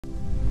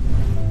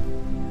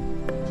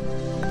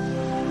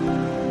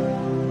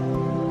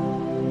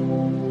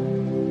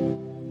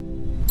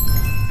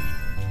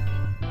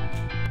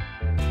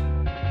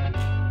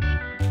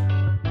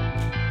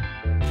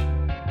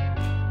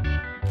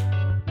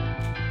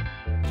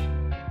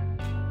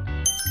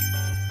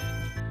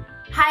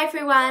Hi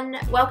everyone,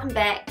 welcome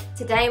back.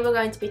 Today we're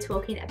going to be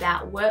talking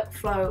about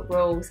workflow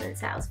rules in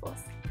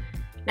Salesforce.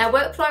 Now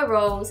workflow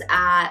rules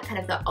are kind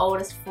of the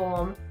oldest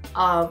form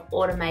of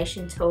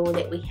automation tool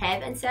that we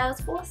have in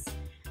Salesforce.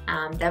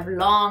 They've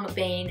long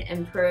been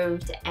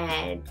improved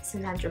and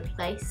sometimes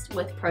replaced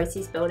with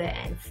Process Builder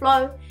and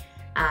Flow,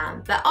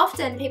 but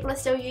often people are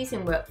still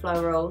using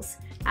workflow rules,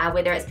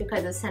 whether it's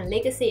because of some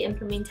legacy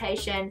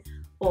implementation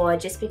or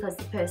just because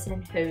the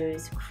person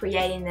who's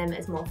creating them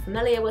is more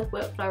familiar with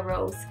workflow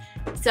rules.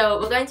 So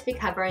we're going to be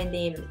covering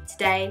them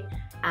today,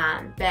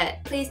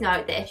 but please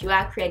note that if you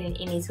are creating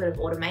any sort of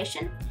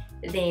automation,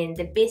 then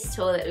the best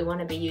tool that we want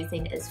to be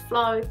using is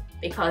Flow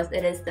because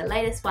it is the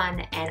latest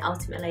one and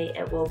ultimately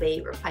it will be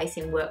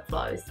replacing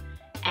workflows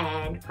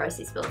and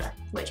Process Builder,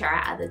 which are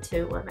our other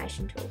two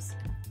automation tools.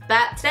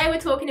 But today we're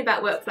talking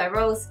about workflow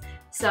rules,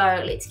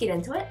 so let's get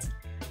into it.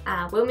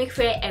 When we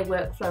create a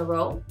workflow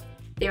rule,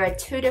 there are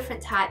two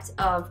different types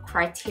of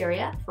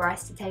criteria for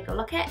us to take a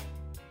look at.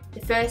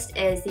 The first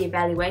is the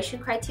evaluation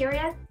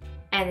criteria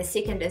and the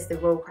second is the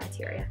rule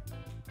criteria.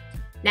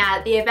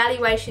 Now the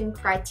evaluation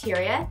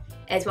criteria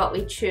is what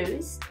we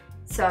choose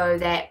so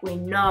that we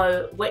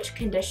know which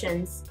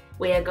conditions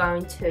we are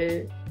going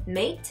to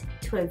meet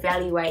to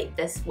evaluate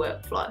this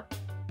workflow.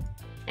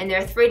 And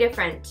there are three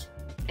different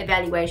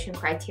evaluation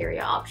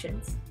criteria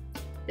options.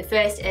 The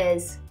first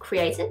is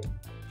created.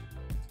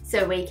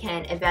 So we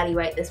can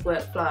evaluate this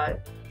workflow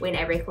when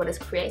a record is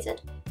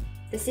created.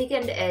 The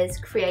second is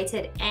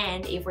created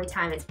and every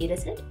time it's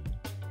edited.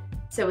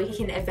 So we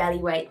can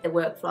evaluate the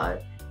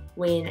workflow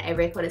when a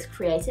record is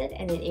created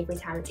and then every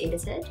time it's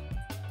edited.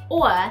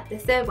 Or the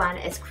third one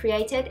is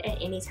created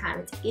and any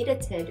time it's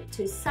edited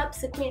to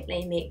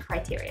subsequently meet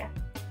criteria.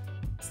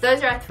 So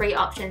those are our three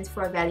options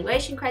for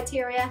evaluation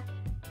criteria.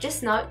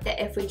 Just note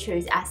that if we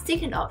choose our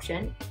second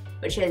option,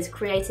 which is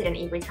created and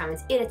every time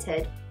it's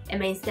edited, it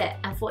means that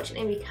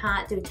unfortunately we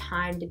can't do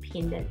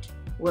time-dependent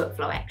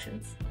workflow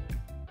actions.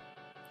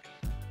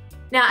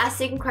 Now our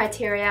second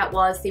criteria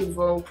was the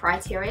rule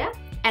criteria,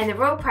 and the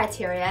rule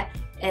criteria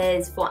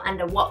is for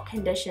under what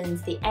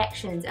conditions the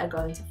actions are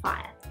going to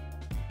fire.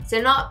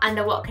 So not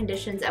under what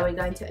conditions are we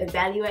going to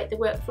evaluate the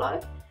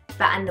workflow,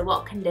 but under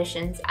what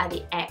conditions are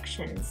the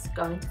actions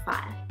going to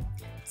fire.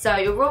 So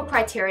your rule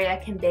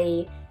criteria can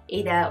be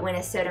either when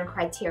a certain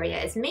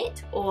criteria is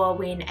met or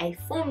when a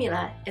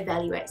formula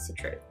evaluates the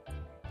truth.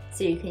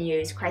 So you can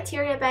use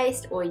criteria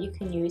based or you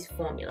can use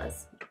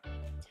formulas.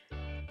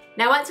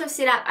 Now once we've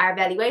set up our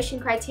evaluation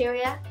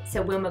criteria,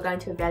 so when we're going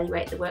to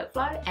evaluate the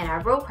workflow, and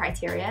our rule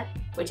criteria,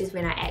 which is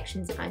when our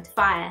actions are going to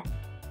fire,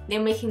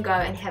 then we can go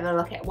and have a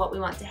look at what we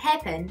want to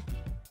happen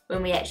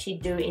when we actually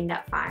do end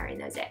up firing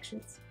those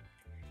actions.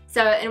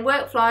 So in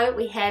workflow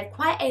we have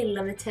quite a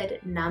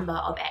limited number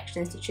of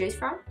actions to choose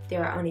from.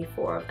 There are only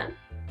 4 of them.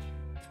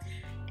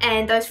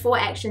 And those 4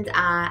 actions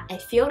are a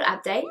field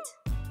update,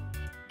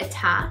 a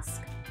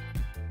task,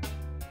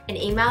 an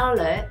email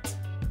alert,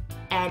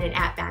 and an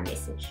outbound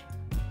message.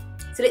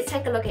 So let's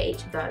take a look at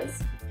each of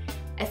those.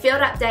 A field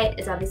update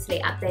is obviously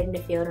updating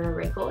the field on a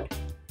record.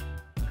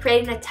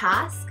 Creating a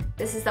task,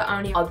 this is the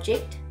only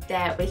object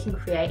that we can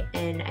create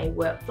in a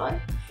workflow.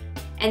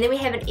 And then we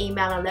have an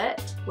email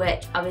alert,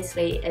 which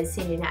obviously is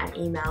sending out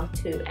an email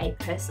to a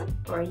person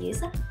or a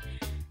user.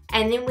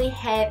 And then we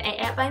have an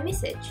outbound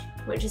message,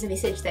 which is a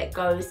message that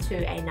goes to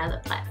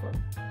another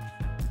platform.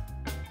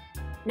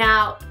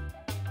 Now,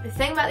 the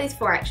thing about these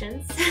 4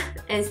 actions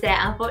is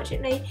that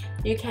unfortunately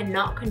you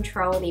cannot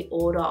control the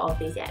order of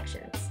these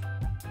actions.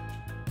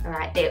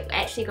 Alright, they're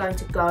actually going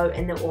to go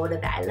in the order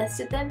that I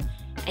listed them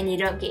and you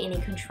don't get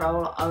any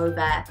control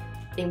over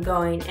them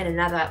going in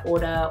another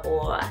order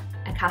or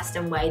a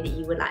custom way that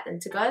you would like them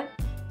to go.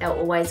 They'll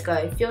always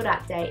go field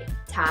update,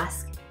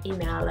 task,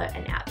 email alert,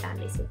 and outbound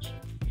message.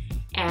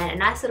 And a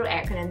nice little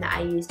acronym that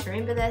I use to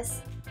remember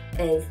this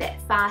is that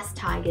fast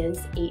tigers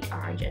eat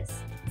oranges.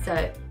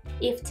 So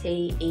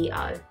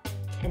FTEO,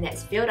 and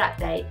that's field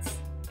updates,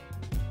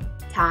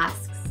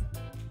 tasks,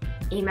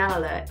 email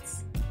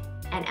alerts,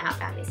 and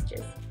outbound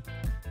messages.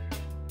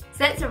 So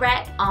that's a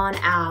wrap on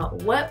our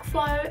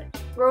workflow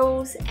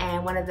rules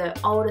and one of the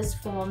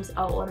oldest forms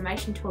of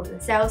automation tools in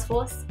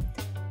Salesforce.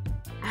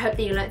 I hope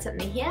that you learned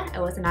something here. It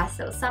was a nice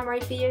little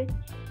summary for you.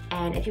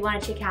 And if you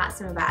want to check out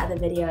some of our other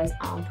videos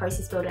on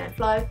Process Builder and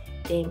Flow,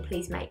 then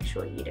please make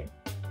sure you do.